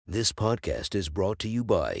This podcast is brought to you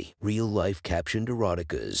by Real Life Captioned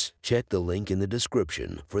Eroticas. Check the link in the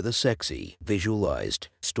description for the sexy, visualized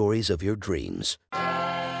stories of your dreams.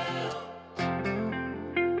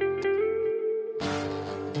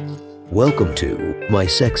 Welcome to My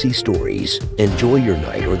Sexy Stories. Enjoy your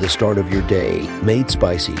night or the start of your day, made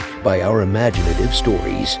spicy by our imaginative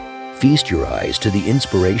stories. Feast your eyes to the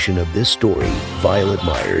inspiration of this story, Violet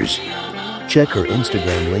Myers. Check her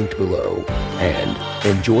Instagram linked below and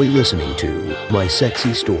enjoy listening to My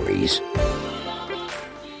Sexy Stories.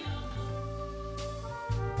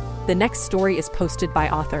 The next story is posted by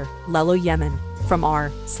author Lelo Yemen from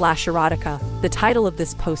r/erotica. The title of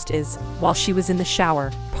this post is While She Was in the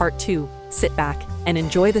Shower, Part 2. Sit back and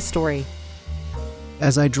enjoy the story.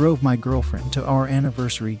 As I drove my girlfriend to our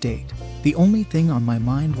anniversary date, the only thing on my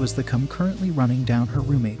mind was the cum currently running down her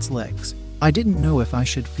roommate's legs. I didn't know if I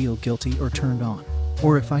should feel guilty or turned on,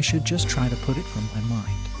 or if I should just try to put it from my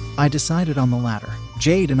mind. I decided on the latter.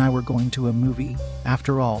 Jade and I were going to a movie.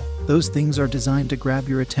 After all, those things are designed to grab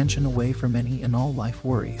your attention away from any and all life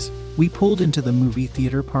worries. We pulled into the movie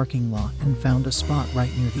theater parking lot and found a spot right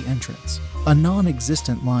near the entrance. A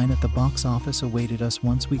non-existent line at the box office awaited us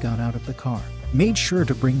once we got out of the car. Made sure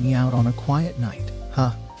to bring me out on a quiet night.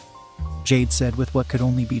 Huh? Jade said with what could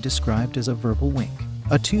only be described as a verbal wink.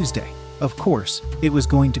 A Tuesday. Of course, it was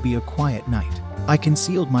going to be a quiet night. I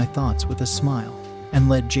concealed my thoughts with a smile and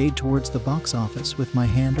led Jade towards the box office with my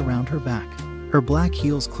hand around her back, her black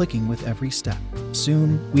heels clicking with every step.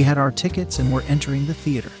 Soon, we had our tickets and were entering the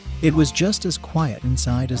theater. It was just as quiet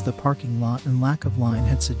inside as the parking lot and lack of line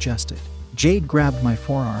had suggested. Jade grabbed my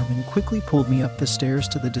forearm and quickly pulled me up the stairs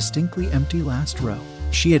to the distinctly empty last row.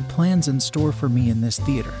 She had plans in store for me in this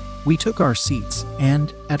theater. We took our seats,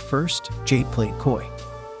 and, at first, Jade played coy.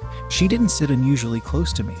 She didn't sit unusually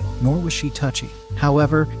close to me, nor was she touchy.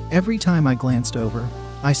 However, every time I glanced over,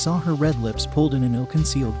 I saw her red lips pulled in an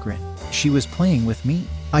ill-concealed grin. She was playing with me.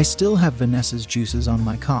 I still have Vanessa's juices on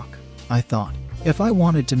my cock, I thought. If I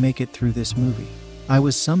wanted to make it through this movie, I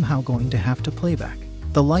was somehow going to have to play back.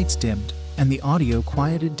 The lights dimmed, and the audio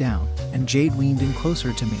quieted down, and Jade leaned in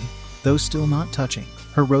closer to me, though still not touching,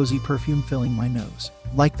 her rosy perfume filling my nose.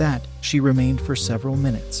 Like that, she remained for several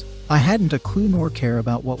minutes. I hadn't a clue nor care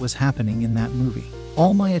about what was happening in that movie.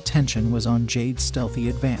 All my attention was on Jade's stealthy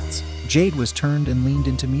advance. Jade was turned and leaned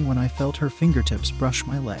into me when I felt her fingertips brush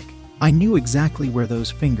my leg. I knew exactly where those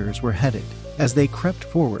fingers were headed. As they crept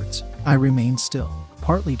forwards, I remained still,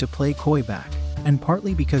 partly to play coy back, and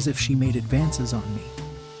partly because if she made advances on me,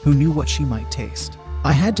 who knew what she might taste?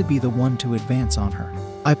 I had to be the one to advance on her.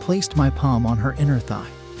 I placed my palm on her inner thigh,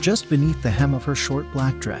 just beneath the hem of her short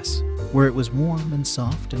black dress, where it was warm and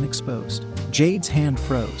soft and exposed. Jade's hand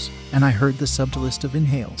froze, and I heard the subtlest of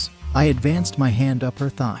inhales. I advanced my hand up her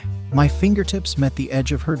thigh. My fingertips met the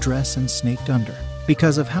edge of her dress and snaked under.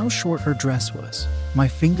 Because of how short her dress was, my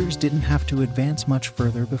fingers didn't have to advance much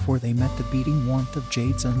further before they met the beating warmth of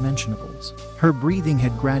Jade's unmentionables. Her breathing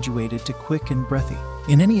had graduated to quick and breathy.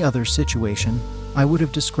 In any other situation, I would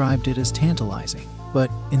have described it as tantalizing, but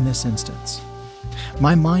in this instance,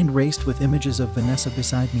 my mind raced with images of Vanessa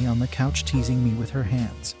beside me on the couch teasing me with her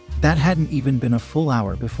hands. That hadn't even been a full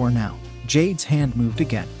hour before now. Jade's hand moved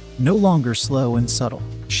again, no longer slow and subtle.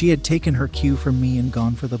 She had taken her cue from me and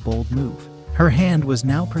gone for the bold move. Her hand was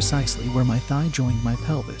now precisely where my thigh joined my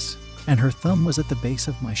pelvis, and her thumb was at the base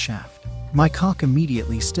of my shaft. My cock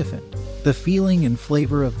immediately stiffened. The feeling and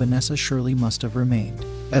flavor of Vanessa surely must have remained.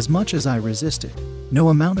 As much as I resisted, no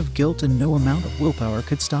amount of guilt and no amount of willpower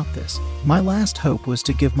could stop this. My last hope was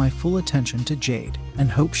to give my full attention to Jade and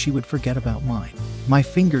hope she would forget about mine. My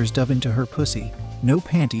fingers dove into her pussy. No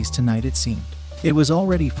panties tonight, it seemed. It was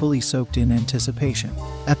already fully soaked in anticipation.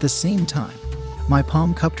 At the same time, my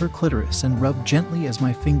palm cupped her clitoris and rubbed gently as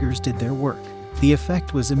my fingers did their work. The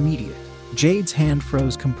effect was immediate. Jade's hand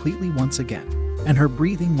froze completely once again, and her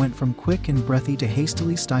breathing went from quick and breathy to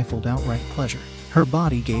hastily stifled outright pleasure. Her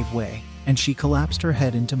body gave way, and she collapsed her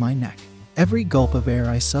head into my neck. Every gulp of air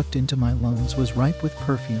I sucked into my lungs was ripe with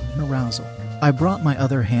perfume and arousal. I brought my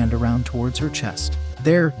other hand around towards her chest.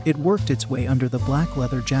 There, it worked its way under the black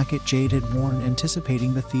leather jacket Jade had worn,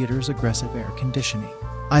 anticipating the theater's aggressive air conditioning.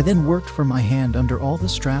 I then worked for my hand under all the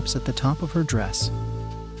straps at the top of her dress,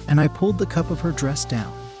 and I pulled the cup of her dress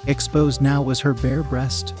down. Exposed now was her bare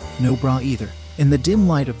breast, no bra either. In the dim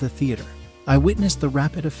light of the theater, I witnessed the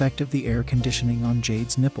rapid effect of the air conditioning on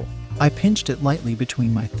Jade's nipple. I pinched it lightly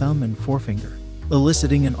between my thumb and forefinger,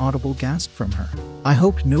 eliciting an audible gasp from her. I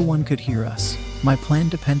hoped no one could hear us. My plan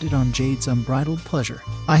depended on Jade's unbridled pleasure.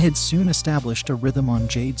 I had soon established a rhythm on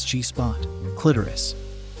Jade's G-spot, clitoris,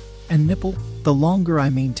 and nipple. The longer I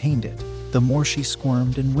maintained it, the more she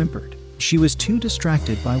squirmed and whimpered. She was too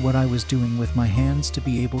distracted by what I was doing with my hands to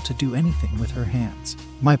be able to do anything with her hands.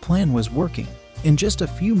 My plan was working. In just a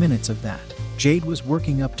few minutes of that, Jade was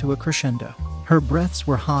working up to a crescendo. Her breaths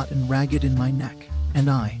were hot and ragged in my neck, and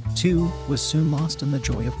I, too, was soon lost in the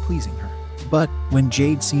joy of pleasing her. But when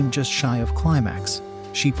Jade seemed just shy of climax,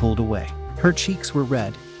 she pulled away. Her cheeks were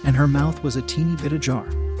red, and her mouth was a teeny bit ajar.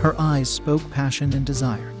 Her eyes spoke passion and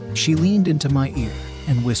desire. She leaned into my ear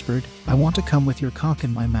and whispered, "I want to come with your cock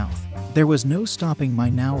in my mouth." There was no stopping my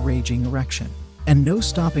now raging erection, and no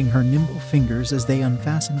stopping her nimble fingers as they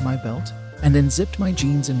unfastened my belt and unzipped my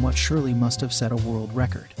jeans in what surely must have set a world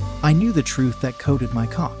record. I knew the truth that coated my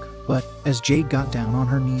cock, but as Jade got down on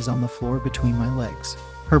her knees on the floor between my legs,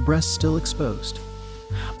 her breasts still exposed,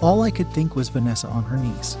 all I could think was Vanessa on her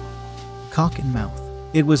knees, cock in mouth.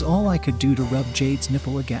 It was all I could do to rub Jade's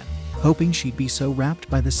nipple again, hoping she'd be so rapt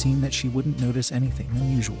by the scene that she wouldn't notice anything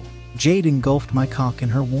unusual. Jade engulfed my cock in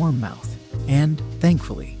her warm mouth, and,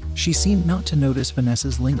 thankfully, she seemed not to notice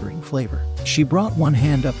Vanessa's lingering flavor. She brought one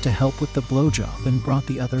hand up to help with the blowjob and brought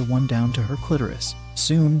the other one down to her clitoris.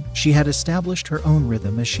 Soon, she had established her own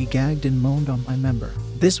rhythm as she gagged and moaned on my member.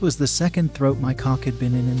 This was the second throat my cock had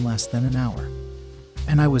been in less than an hour,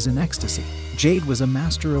 and I was in ecstasy. Jade was a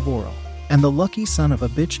master of oral, and the lucky son of a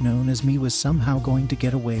bitch known as me was somehow going to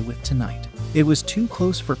get away with tonight. It was too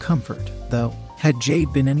close for comfort, though. Had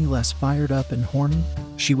Jade been any less fired up and horny,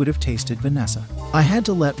 she would have tasted Vanessa. I had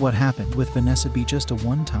to let what happened with Vanessa be just a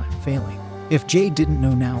one-time failing. If Jade didn't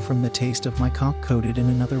know now from the taste of my cock coated in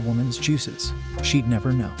another woman's juices, she'd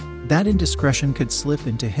never know. That indiscretion could slip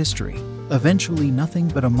into history, eventually nothing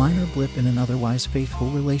but a minor blip in an otherwise faithful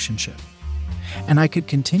relationship. And I could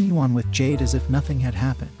continue on with Jade as if nothing had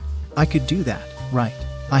happened. I could do that, right?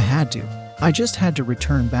 I had to. I just had to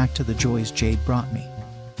return back to the joys Jade brought me,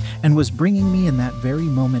 and was bringing me in that very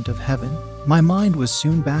moment of heaven. My mind was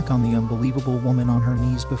soon back on the unbelievable woman on her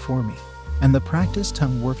knees before me, and the practiced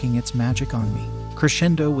tongue working its magic on me.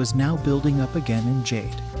 Crescendo was now building up again in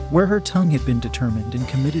Jade, where her tongue had been determined and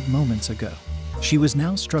committed moments ago. She was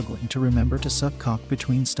now struggling to remember to suck cock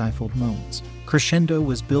between stifled moans. Crescendo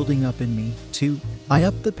was building up in me, too. I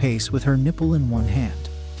upped the pace with her nipple in one hand,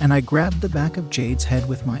 and I grabbed the back of Jade's head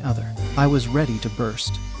with my other. I was ready to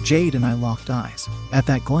burst. Jade and I locked eyes. At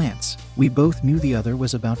that glance, we both knew the other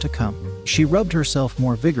was about to come. She rubbed herself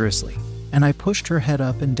more vigorously, and I pushed her head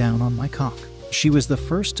up and down on my cock. She was the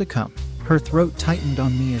first to come. Her throat tightened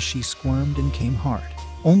on me as she squirmed and came hard.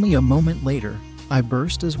 Only a moment later, I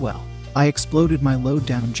burst as well. I exploded my load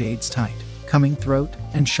down Jade's tight, coming throat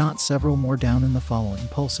and shot several more down in the following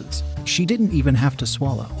pulses. She didn't even have to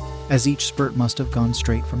swallow, as each spurt must have gone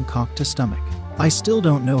straight from cock to stomach. I still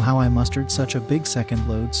don't know how I mustered such a big second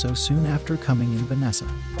load so soon after coming in Vanessa.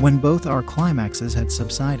 When both our climaxes had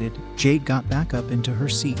subsided, Jade got back up into her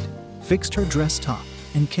seat, fixed her dress top,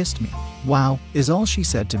 and kissed me. "Wow," is all she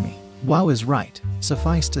said to me. Wow is right.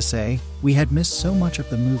 Suffice to say, we had missed so much of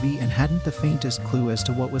the movie and hadn't the faintest clue as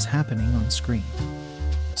to what was happening on screen.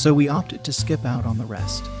 So we opted to skip out on the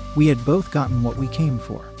rest. We had both gotten what we came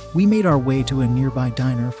for. We made our way to a nearby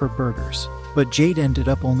diner for burgers, but Jade ended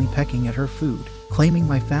up only pecking at her food, claiming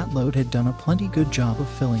my fat load had done a plenty good job of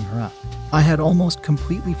filling her up. I had almost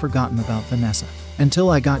completely forgotten about Vanessa until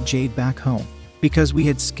I got Jade back home. Because we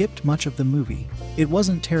had skipped much of the movie, it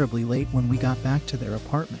wasn't terribly late when we got back to their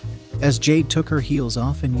apartment. As Jade took her heels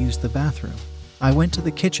off and used the bathroom, I went to the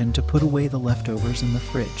kitchen to put away the leftovers in the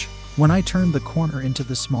fridge. When I turned the corner into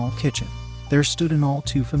the small kitchen, there stood an all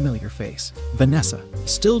too familiar face. Vanessa,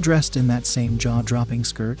 still dressed in that same jaw-dropping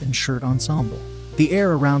skirt and shirt ensemble. The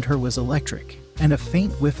air around her was electric, and a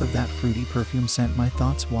faint whiff of that fruity perfume sent my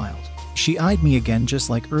thoughts wild. She eyed me again just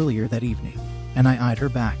like earlier that evening, and I eyed her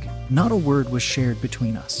back. Not a word was shared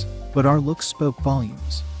between us, but our looks spoke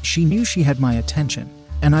volumes. She knew she had my attention,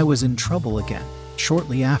 and I was in trouble again.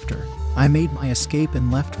 Shortly after, I made my escape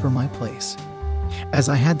and left for my place, as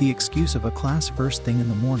I had the excuse of a class first thing in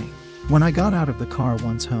the morning. When I got out of the car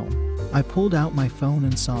once home, I pulled out my phone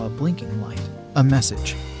and saw a blinking light. A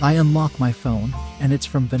message. I unlock my phone, and it's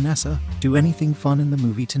from Vanessa. "Do anything fun in the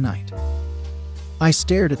movie tonight?" I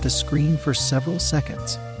stared at the screen for several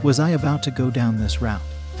seconds. Was I about to go down this route?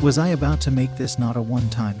 Was I about to make this not a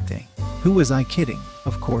one-time thing? Who was I kidding?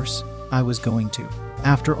 Of course, I was going to.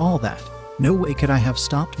 After all that, no way could I have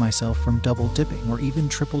stopped myself from double dipping or even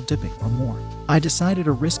triple dipping or more. I decided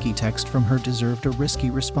a risky text from her deserved a risky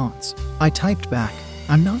response. I typed back,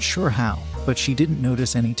 "I'm not sure how, but she didn't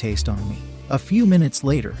notice any taste on me." A few minutes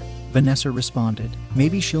later, Vanessa responded,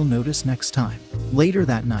 "Maybe she'll notice next time." Later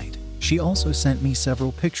that night, she also sent me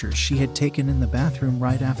several pictures she had taken in the bathroom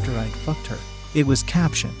right after I'd fucked her. It was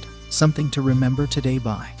captioned, something to remember today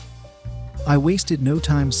by. I wasted no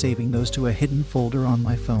time saving those to a hidden folder on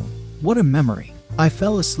my phone. What a memory. I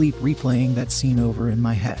fell asleep replaying that scene over in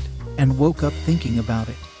my head, and woke up thinking about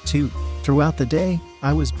it, too. Throughout the day,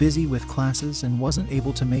 I was busy with classes and wasn't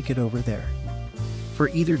able to make it over there for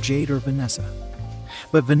either Jade or Vanessa.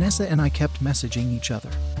 But Vanessa and I kept messaging each other.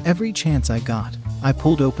 Every chance I got, I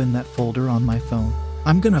pulled open that folder on my phone.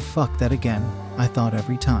 I'm gonna fuck that again, I thought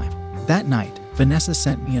every time. That night, Vanessa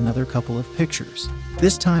sent me another couple of pictures,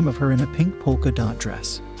 this time of her in a pink polka dot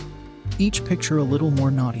dress. Each picture a little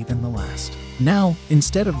more naughty than the last. Now,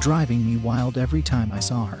 instead of driving me wild every time I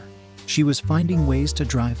saw her, she was finding ways to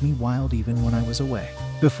drive me wild even when I was away.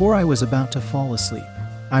 Before I was about to fall asleep,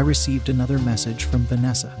 I received another message from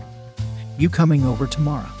Vanessa. You coming over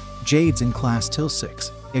tomorrow? Jade's in class till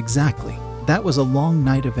 6. Exactly. That was a long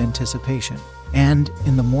night of anticipation. And,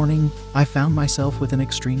 in the morning, I found myself with an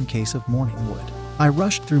extreme case of morning wood. I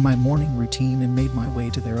rushed through my morning routine and made my way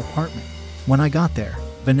to their apartment. When I got there,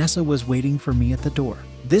 Vanessa was waiting for me at the door.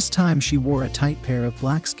 This time she wore a tight pair of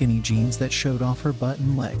black skinny jeans that showed off her butt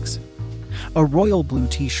and legs, a royal blue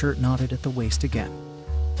t-shirt knotted at the waist again,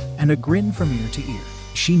 and a grin from ear to ear.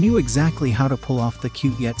 She knew exactly how to pull off the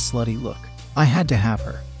cute yet slutty look. I had to have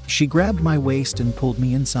her. She grabbed my waist and pulled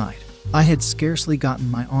me inside. I had scarcely gotten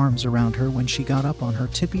my arms around her when she got up on her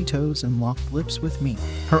tippy toes and locked lips with me.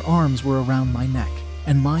 Her arms were around my neck,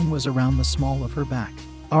 and mine was around the small of her back.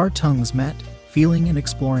 Our tongues met, feeling and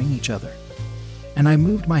exploring each other, and I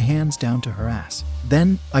moved my hands down to her ass.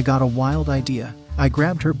 Then, I got a wild idea. I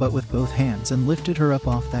grabbed her butt with both hands and lifted her up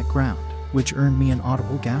off that ground, which earned me an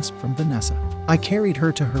audible gasp from Vanessa. I carried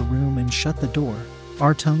her to her room and shut the door,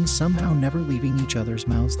 our tongues somehow never leaving each other's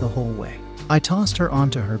mouths the whole way. I tossed her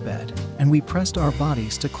onto her bed, and we pressed our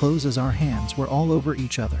bodies to close as our hands were all over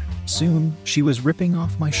each other. Soon, she was ripping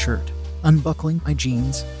off my shirt, unbuckling my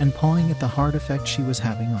jeans, and pawing at the hard effect she was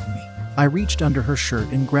having on me. I reached under her shirt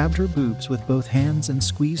and grabbed her boobs with both hands and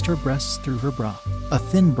squeezed her breasts through her bra. A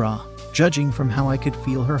thin bra, judging from how I could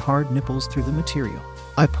feel her hard nipples through the material.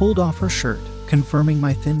 I pulled off her shirt, confirming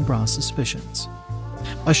my thin bra suspicions.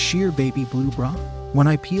 A sheer baby blue bra? When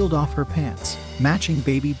I peeled off her pants, matching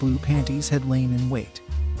baby blue panties had lain in wait,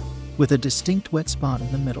 with a distinct wet spot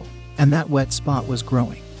in the middle, and that wet spot was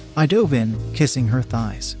growing. I dove in, kissing her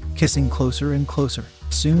thighs, kissing closer and closer.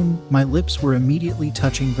 Soon, my lips were immediately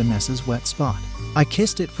touching Vanessa's wet spot. I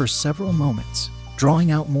kissed it for several moments,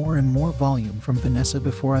 drawing out more and more volume from Vanessa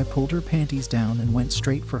before I pulled her panties down and went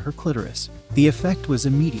straight for her clitoris. The effect was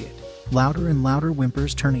immediate, louder and louder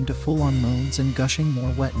whimpers turning to full-on moans and gushing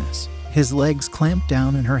more wetness. His legs clamped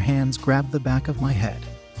down and her hands grabbed the back of my head,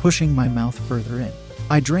 pushing my mouth further in.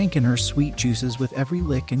 I drank in her sweet juices with every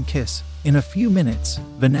lick and kiss. In a few minutes,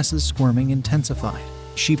 Vanessa's squirming intensified.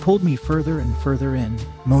 She pulled me further and further in,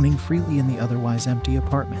 moaning freely in the otherwise empty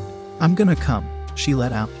apartment. I'm gonna come, she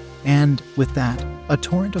let out. And, with that, a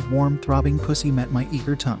torrent of warm throbbing pussy met my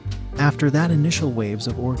eager tongue. After that, initial waves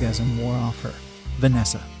of orgasm wore off her.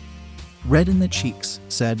 Vanessa, red in the cheeks,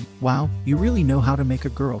 said, "Wow, you really know how to make a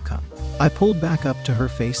girl come." I pulled back up to her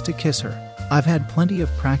face to kiss her. "I've had plenty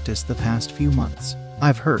of practice the past few months.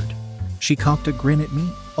 I've heard." She cocked a grin at me,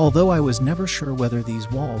 although I was never sure whether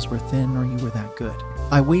these walls were thin or you were that good.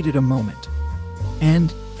 I waited a moment.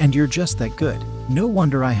 And you're just that good. No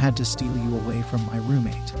wonder I had to steal you away from my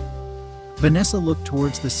roommate." Vanessa looked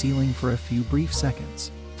towards the ceiling for a few brief seconds,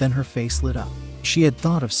 then her face lit up. She had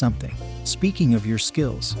thought of something. "Speaking of your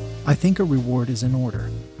skills, I think a reward is in order."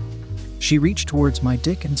 She reached towards my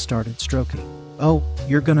dick and started stroking. "Oh,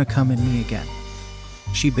 you're gonna come in me again."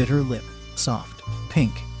 She bit her lip, soft,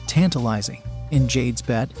 pink, tantalizing. In Jade's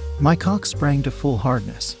bed, my cock sprang to full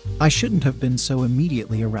hardness. I shouldn't have been so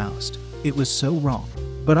immediately aroused. It was so wrong.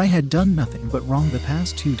 But I had done nothing but wrong the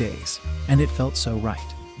past 2 days, and it felt so right.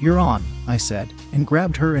 "You're on," I said, and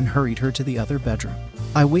grabbed her and hurried her to the other bedroom.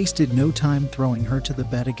 I wasted no time throwing her to the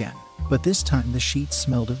bed again, but this time the sheets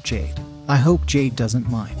smelled of Jade. I hope Jade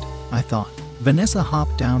doesn't mind, I thought. Vanessa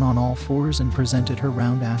hopped down on all fours and presented her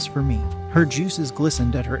round ass for me. Her juices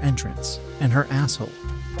glistened at her entrance, and her asshole,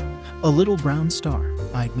 a little brown star,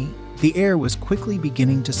 eyed me. The air was quickly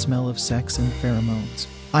beginning to smell of sex and pheromones.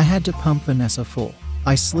 I had to pump Vanessa full.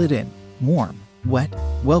 I slid in, warm, wet,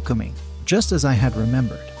 welcoming, just as I had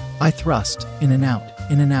remembered. I thrust, in and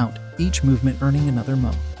out, each movement earning another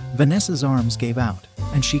moan. Vanessa's arms gave out,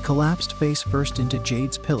 and she collapsed face first into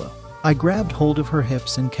Jade's pillow. I grabbed hold of her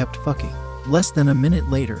hips and kept fucking. Less than a minute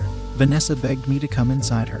later, Vanessa begged me to come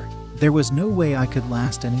inside her. There was no way I could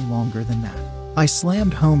last any longer than that. I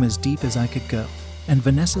slammed home as deep as I could go, and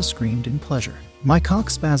Vanessa screamed in pleasure. My cock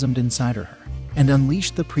spasmed inside her and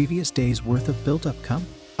unleashed the previous day's worth of built-up cum.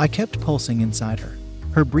 I kept pulsing inside her,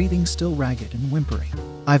 her breathing still ragged and whimpering.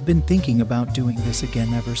 I've been thinking about doing this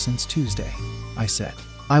again ever since Tuesday, I said.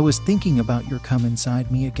 I was thinking about your come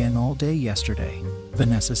inside me again all day yesterday,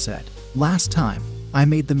 Vanessa said. Last time, I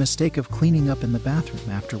made the mistake of cleaning up in the bathroom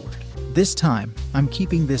afterward. This time, I'm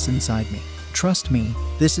keeping this inside me. Trust me,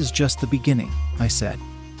 this is just the beginning, I said.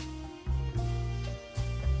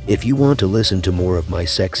 If you want to listen to more of my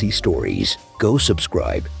sexy stories, go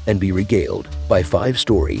subscribe and be regaled by 5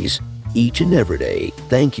 stories each and every day.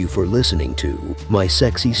 Thank you for listening to My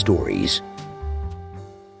Sexy Stories.